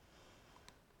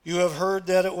 You have heard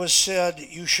that it was said,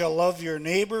 You shall love your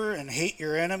neighbor and hate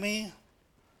your enemy.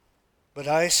 But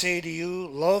I say to you,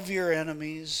 love your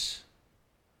enemies,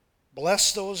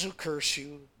 bless those who curse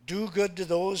you, do good to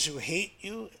those who hate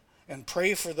you, and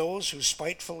pray for those who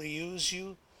spitefully use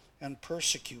you and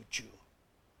persecute you.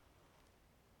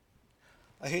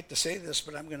 I hate to say this,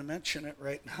 but I'm going to mention it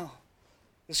right now.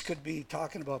 This could be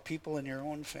talking about people in your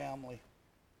own family.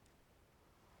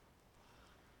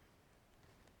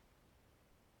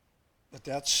 But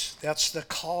that's the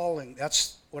calling.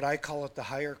 That's what I call it, the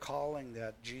higher calling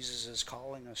that Jesus is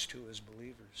calling us to as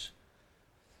believers.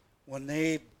 When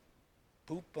they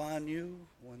poop on you,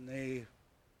 when they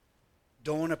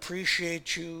don't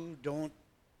appreciate you, don't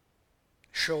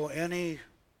show any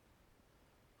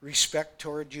respect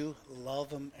toward you, love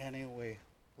them anyway.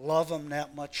 Love them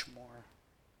that much more.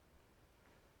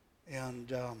 And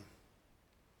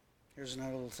here's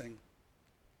another little thing.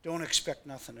 Don't expect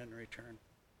nothing in return.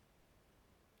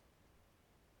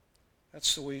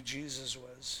 That's the way Jesus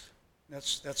was.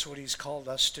 That's what he's called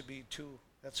us to be too.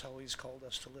 That's how he's called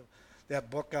us to live. That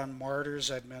book on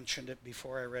martyrs, I've mentioned it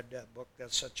before. I read that book.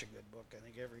 That's such a good book. I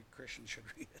think every Christian should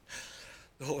read it.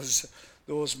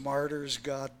 Those martyrs,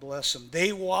 God bless them.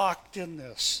 They walked in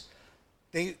this.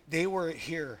 They were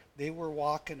here. They were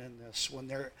walking in this. When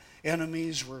their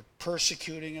enemies were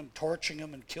persecuting them, torturing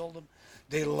them, and killed them,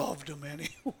 they loved them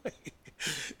anyway.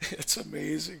 It's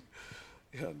amazing.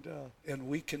 And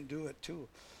we can do it too.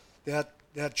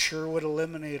 That sure would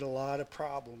eliminate a lot of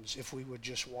problems if we would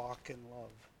just walk in love.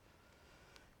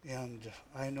 And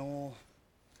I know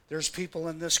there's people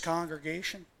in this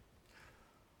congregation.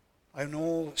 I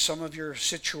know some of your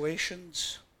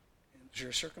situations,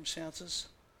 your circumstances.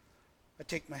 I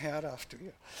take my hat off to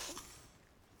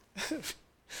you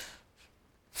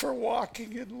for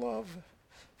walking in love,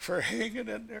 for hanging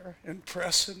in there and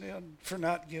pressing in, for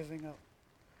not giving up.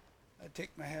 I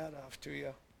take my hat off to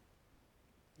you.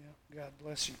 Yeah, God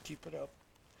bless you. Keep it up.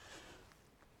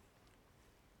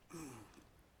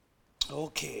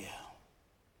 Okay.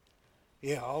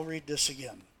 Yeah, I'll read this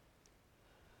again.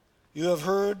 You have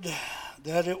heard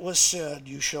that it was said,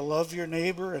 you shall love your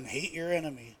neighbor and hate your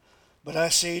enemy. But I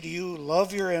say to you,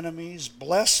 love your enemies,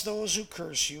 bless those who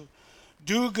curse you,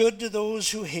 do good to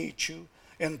those who hate you,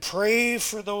 and pray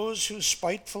for those who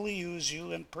spitefully use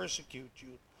you and persecute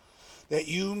you, that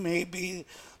you may be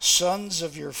sons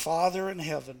of your Father in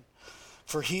heaven.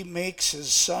 For he makes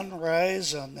his sun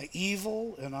rise on the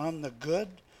evil and on the good,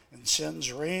 and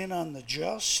sends rain on the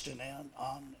just and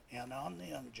on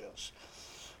the unjust.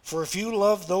 For if you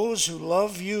love those who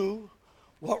love you,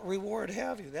 what reward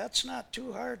have you? That's not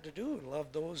too hard to do, love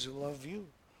those who love you.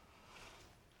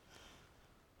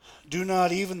 Do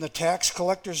not even the tax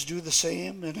collectors do the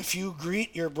same? And if you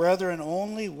greet your brethren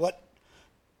only,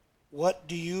 what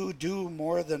do you do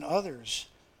more than others?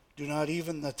 Do not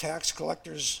even the tax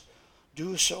collectors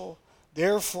do so?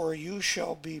 Therefore you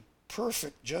shall be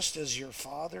perfect, just as your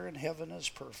Father in heaven is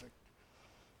perfect.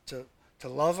 To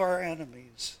love our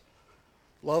enemies,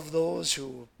 love those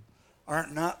who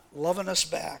aren't not loving us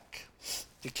back,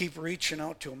 to keep reaching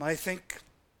out to them. I think,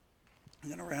 I'm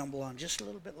going to ramble on just a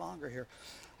little bit longer here.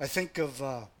 I think of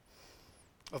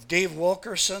Dave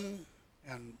Wilkerson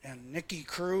and Nicky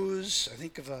Cruz. I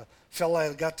think of a fellow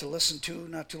I got to listen to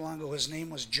not too long ago. His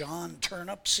name was John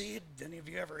Turnipseed. Did any of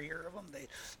you ever hear of him?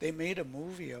 They made a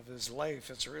movie of his life.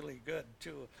 It's really good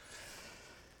too.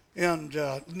 And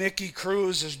Nicky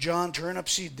Cruz as John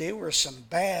Turnipseed. They were some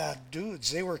bad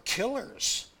dudes. They were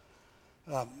killers.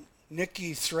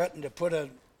 Nicky threatened to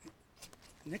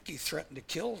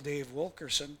kill Dave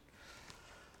Wilkerson.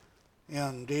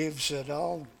 And Dave said,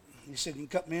 he said, you can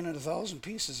cut me in 1,000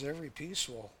 pieces. Every piece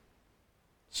will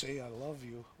say, I love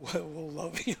you. We'll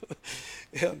love you.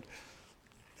 And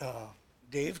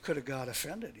Dave could have got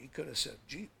offended. He could have said,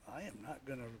 gee, I am not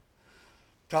going to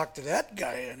talk to that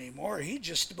guy anymore. He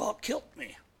just about killed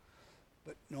me.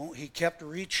 But no, he kept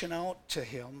reaching out to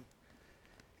him.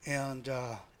 And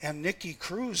Nicky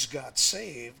Cruz got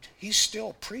saved. He's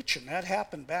still preaching. That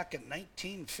happened back in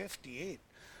 1958.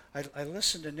 I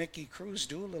listened to Nicky Cruz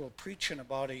do a little preaching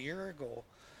about a year ago.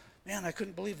 Man, I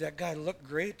couldn't believe that guy looked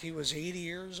great. He was 80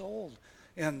 years old,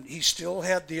 and he still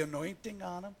had the anointing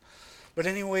on him. But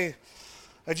anyway,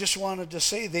 I just wanted to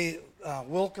say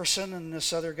Wilkerson and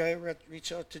this other guy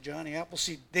reached out to Johnny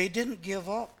Appleseed. They didn't give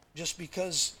up just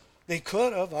because they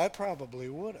could have. I probably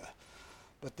would have.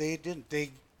 But they didn't.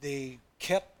 They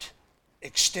kept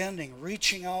extending,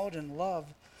 reaching out in love.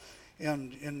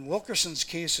 And in Wilkerson's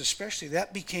case especially,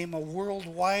 that became a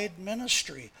worldwide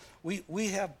ministry. We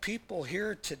have people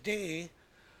here today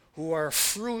who are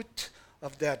fruit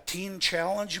of that Teen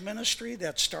Challenge ministry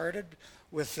that started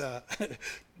with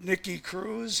Nicky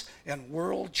Cruz and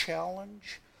World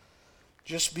Challenge.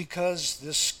 Just because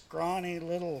this scrawny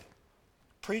little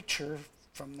preacher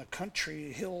from the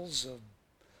country hills of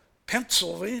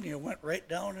Pennsylvania went right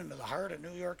down into the heart of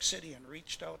New York City and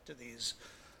reached out to these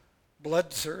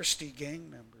bloodthirsty gang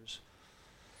members.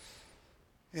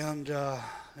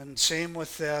 And same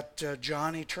with that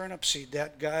Johnny Turnipseed.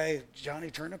 That guy,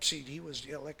 Johnny Turnipseed, he was,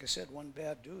 like I said, one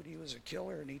bad dude. He was a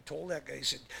killer, and he told that guy, he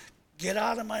said, get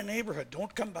out of my neighborhood.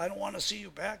 Don't come. I don't want to see you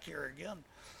back here again.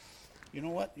 You know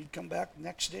what? You'd come back the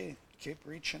next day. Keep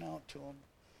reaching out to him.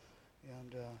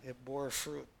 And it bore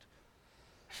fruit.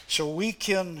 So we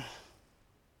can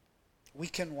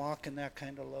walk in that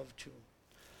kind of love too.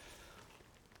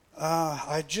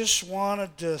 I just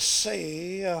wanted to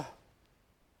say,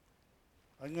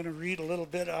 I'm going to read a little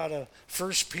bit out of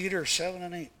 1 Peter 7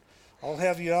 and 8. I'll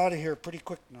have you out of here pretty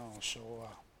quick now, so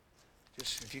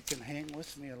just if you can hang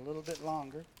with me a little bit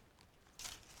longer.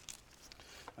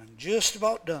 I'm just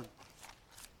about done.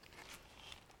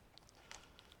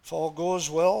 If all goes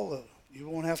well, you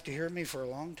won't have to hear me for a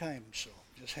long time, so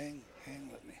just hang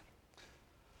with me.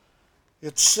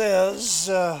 It says,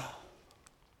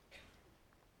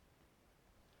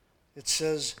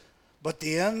 but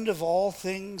the end of all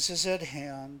things is at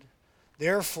hand.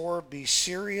 Therefore be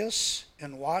serious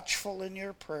and watchful in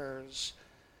your prayers,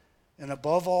 and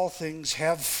above all things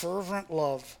have fervent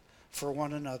love for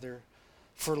one another,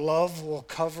 for love will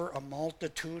cover a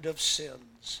multitude of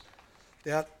sins.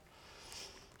 That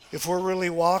if we're really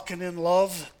walking in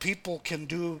love, people can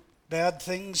do bad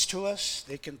things to us,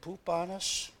 they can poop on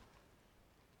us,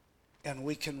 and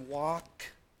we can walk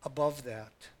above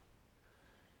that.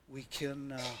 We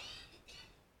can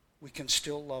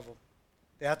still love them.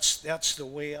 That's the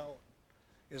way out,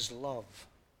 is love.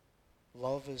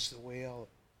 Love is the way out,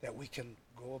 that we can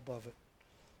go above it.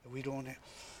 That we don't.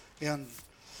 And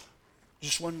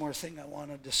just one more thing I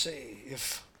wanted to say.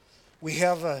 If we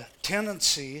have a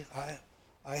tendency,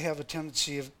 I have a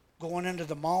tendency of going into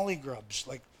the molly grubs,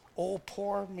 like, oh,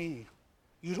 poor me.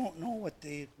 You don't know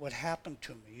what happened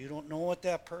to me. You don't know what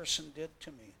that person did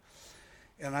to me.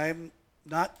 And I'm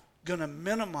not going to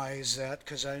minimize that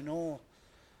because I know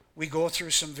we go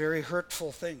through some very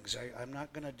hurtful things. I'm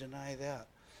not going to deny that.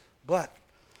 But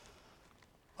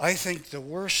I think the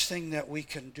worst thing that we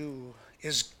can do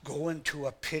is go into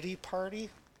a pity party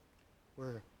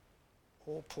where,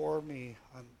 oh, poor me,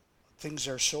 things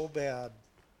are so bad.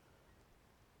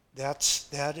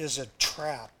 That is a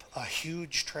trap, a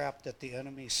huge trap that the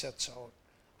enemy sets out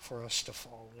for us to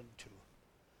fall into.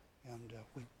 And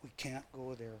we can't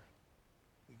go there.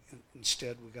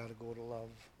 Instead, we got to go to love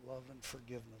and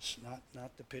forgiveness,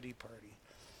 not the pity party.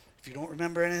 If you don't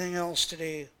remember anything else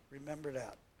today, remember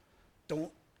that.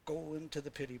 Don't go into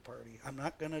the pity party. I'm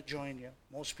not going to join you.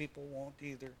 Most people won't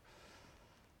either.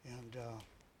 And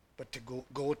but to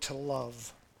go to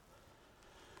love.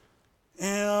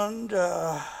 And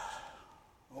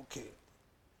okay.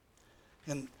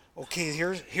 And okay,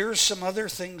 here's some other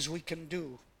things we can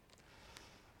do.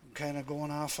 I'm kind of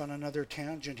going off on another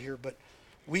tangent here, but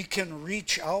we can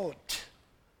reach out.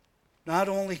 Not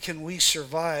only can we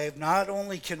survive, not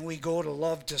only can we go to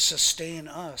love to sustain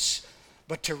us,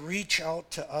 but to reach out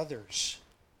to others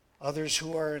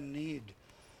who are in need.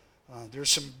 There's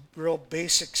some real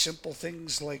basic, simple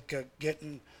things like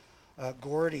getting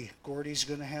Gordy. Gordy's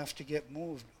going to have to get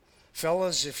moved.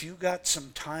 Fellas, if you got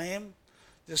some time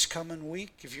this coming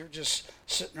week, if you're just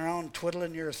sitting around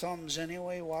twiddling your thumbs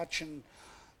anyway, watching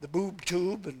the boob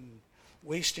tube and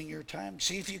wasting your time,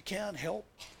 see if you can help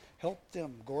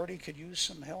them. Gordy could use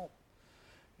some help.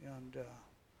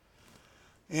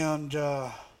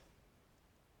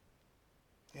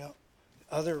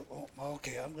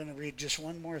 Okay, I'm going to read just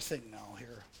one more thing now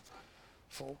here,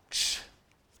 folks.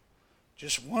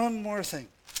 Just one more thing.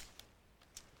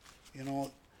 You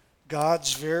know,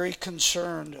 God's very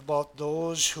concerned about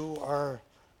those who are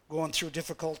going through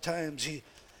difficult times.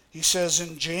 He says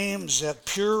in James that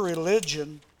pure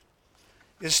religion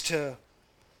is to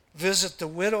visit the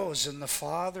widows and the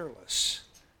fatherless.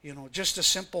 You know, just a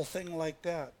simple thing like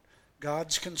that.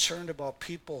 God's concerned about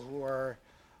people who are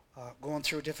going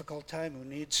through a difficult time, who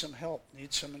need some help,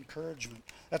 need some encouragement.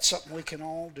 That's something we can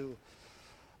all do.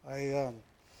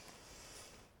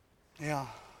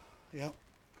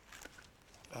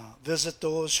 Visit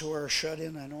those who are shut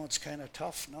in. I know it's kind of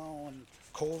tough now and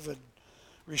COVID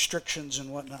restrictions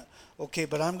and whatnot. Okay,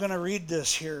 but I'm going to read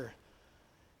this here.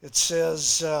 It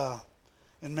says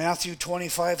in Matthew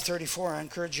 25:34, I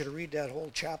encourage you to read that whole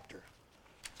chapter.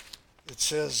 It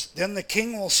says, "Then the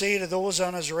king will say to those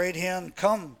on his right hand,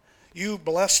 'Come, you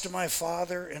blessed of my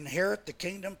Father, inherit the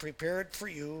kingdom prepared for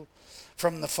you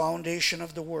from the foundation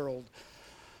of the world.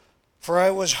 For I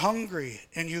was hungry,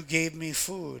 and you gave me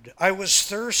food. I was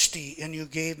thirsty, and you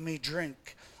gave me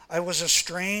drink. I was a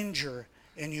stranger,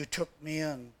 and you took me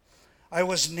in. I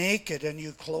was naked, and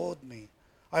you clothed me.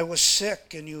 I was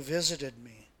sick, and you visited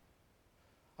me.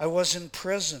 I was in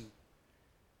prison,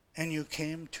 and you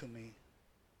came to me.'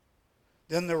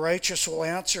 Then the righteous will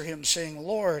answer him, saying,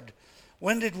 'Lord,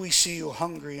 when did we see you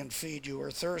hungry and feed you,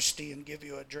 or thirsty and give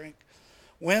you a drink?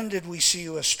 When did we see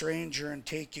you a stranger and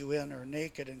take you in, or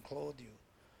naked and clothe you?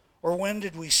 Or when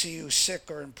did we see you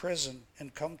sick or in prison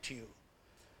and come to you?'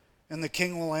 And the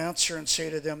king will answer and say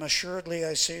to them, 'Assuredly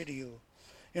I say to you,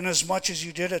 inasmuch as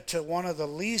you did it to one of the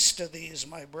least of these,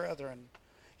 my brethren,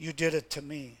 you did it to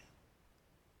me.'"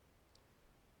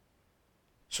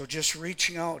 So just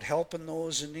reaching out, helping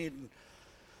those in need.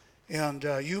 And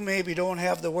you maybe don't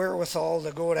have the wherewithal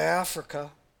to go to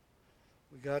Africa.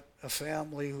 We got a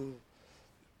family who,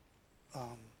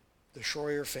 the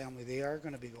Schroyer family, they are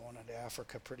going to be going into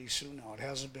Africa pretty soon now. It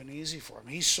hasn't been easy for them.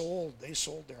 They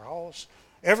sold their house,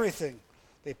 everything.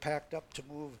 They packed up to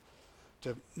move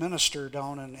to minister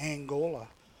down in Angola.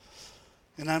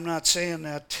 And I'm not saying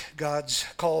that God's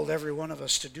called every one of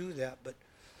us to do that,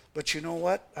 but you know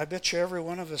what? I bet you every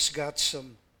one of us got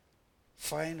some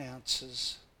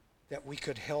finances that we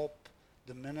could help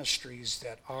the ministries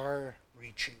that are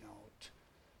reaching out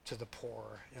to the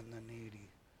poor and the needy.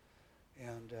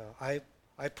 And I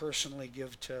personally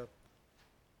give to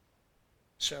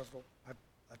several. I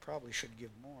probably should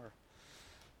give more.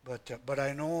 But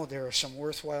I know there are some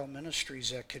worthwhile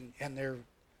ministries that can, and they're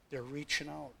reaching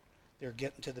out. They're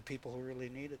getting to the people who really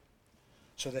need it.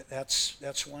 So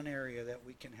that's one area that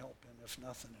we can help in, if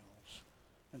nothing else.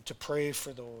 And to pray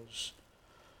for those.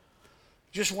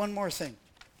 Just one more thing.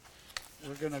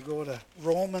 We're going to go to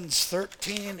Romans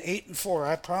 13:8 and 4.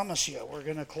 I promise you, we're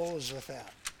going to close with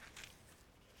that.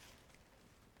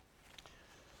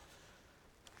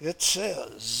 It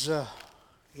says,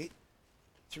 8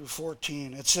 through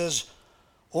 14, it says,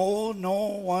 Owe no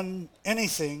one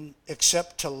anything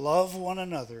except to love one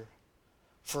another,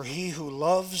 for he who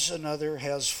loves another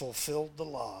has fulfilled the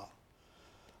law.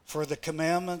 For the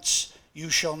commandments, you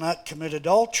shall not commit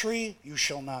adultery, you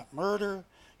shall not murder,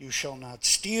 you shall not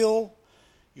steal,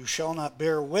 you shall not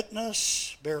bear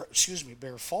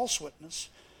false witness,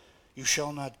 you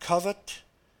shall not covet.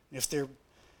 If there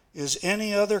is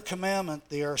any other commandment,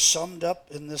 they are summed up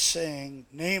in this saying,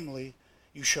 namely,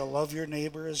 you shall love your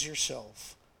neighbor as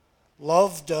yourself.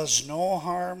 Love does no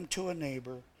harm to a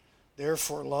neighbor.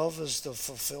 Therefore, love is the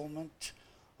fulfillment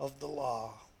of the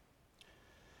law.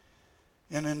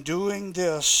 And in doing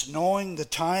this, knowing the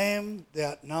time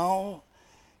that now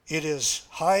it is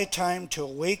high time to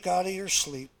awake out of your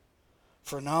sleep,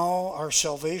 for now our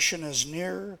salvation is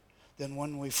nearer than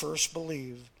when we first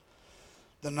believed.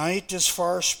 The night is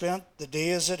far spent, the day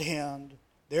is at hand.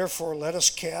 Therefore, let us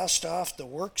cast off the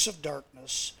works of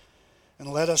darkness, and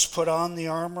let us put on the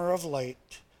armor of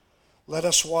light. Let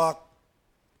us walk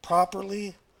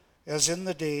properly as in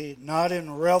the day, not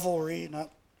in revelry, not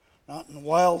in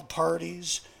wild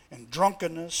parties and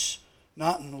drunkenness,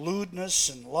 not in lewdness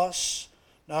and lust,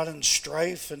 not in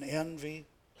strife and envy,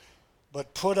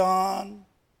 but put on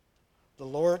the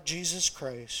Lord Jesus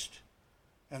Christ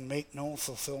and make no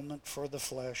fulfillment for the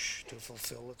flesh to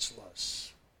fulfill its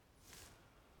lusts.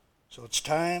 So it's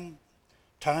time.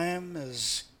 Time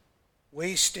is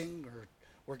wasting, or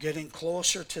we're getting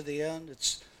closer to the end.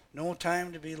 It's no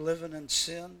time to be living in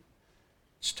sin.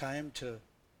 It's time to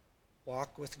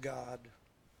walk with God,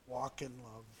 walk in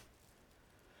love.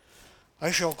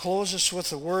 I shall close this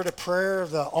with a word of prayer.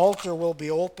 The altar will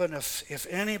be open. If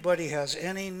anybody has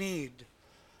any need,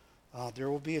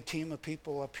 there will be a team of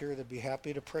people up here that'd be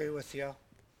happy to pray with you.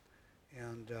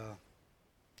 And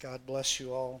God bless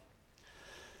you all.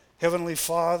 Heavenly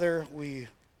Father, we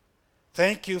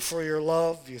thank you for your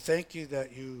love. Thank you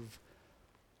that you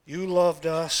loved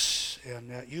us and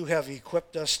that you have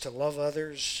equipped us to love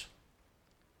others.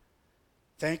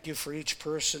 Thank you for each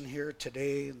person here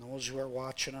today and those who are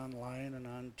watching online and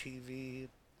on TV.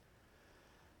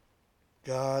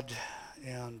 God,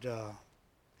 and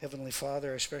Heavenly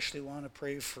Father, I especially want to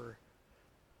pray for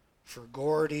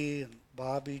Gordy and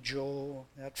Bobby Joe,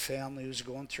 that family who's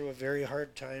going through a very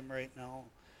hard time right now.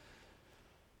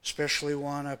 Especially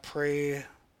want to pray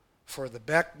for the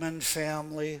Beckman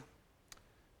family.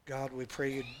 God, we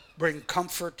pray you'd bring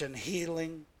comfort and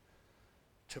healing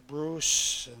to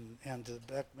Bruce and to the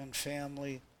Beckman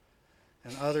family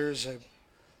and others.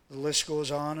 The list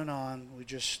goes on and on. We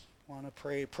just want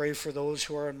to pray for those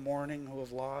who are in mourning, who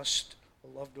have lost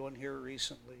a loved one here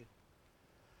recently.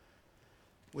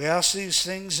 We ask these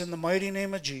things in the mighty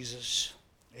name of Jesus.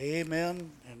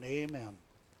 Amen and amen.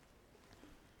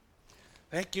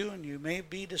 Thank you, and you may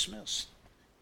be dismissed.